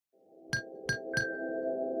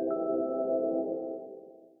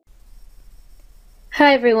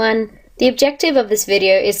Hi everyone! The objective of this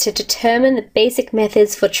video is to determine the basic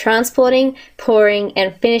methods for transporting, pouring,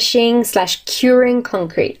 and finishing/curing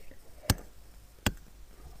concrete.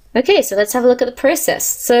 Okay, so let's have a look at the process.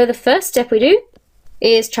 So the first step we do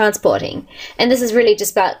is transporting. And this is really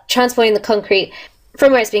just about transporting the concrete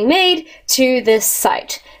from where it's being made to the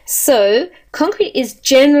site. So concrete is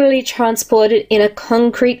generally transported in a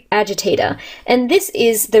concrete agitator, and this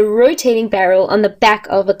is the rotating barrel on the back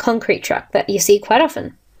of a concrete truck that you see quite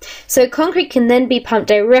often. So concrete can then be pumped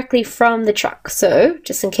directly from the truck. So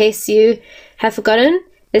just in case you have forgotten,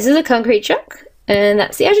 this is a concrete truck and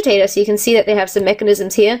that's the agitator. So you can see that they have some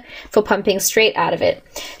mechanisms here for pumping straight out of it.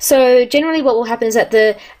 So generally what will happen is that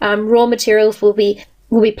the raw materials will be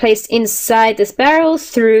placed inside this barrel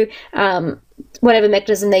through whatever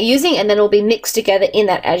mechanism they're using, and then it will be mixed together in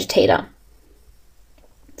that agitator.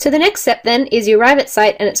 So the next step then is you arrive at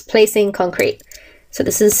site and it's placing concrete. So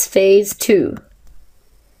this is phase 2.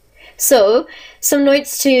 So some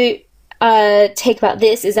notes to take about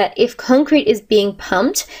this is that if concrete is being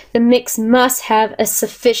pumped, the mix must have a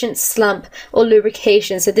sufficient slump or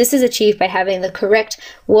lubrication. So this is achieved by having the correct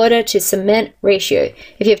water to cement ratio.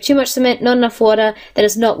 If you have too much cement, not enough water, then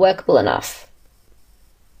it's not workable enough.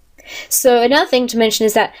 So another thing to mention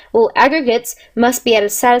is that all aggregates must be at a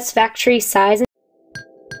satisfactory size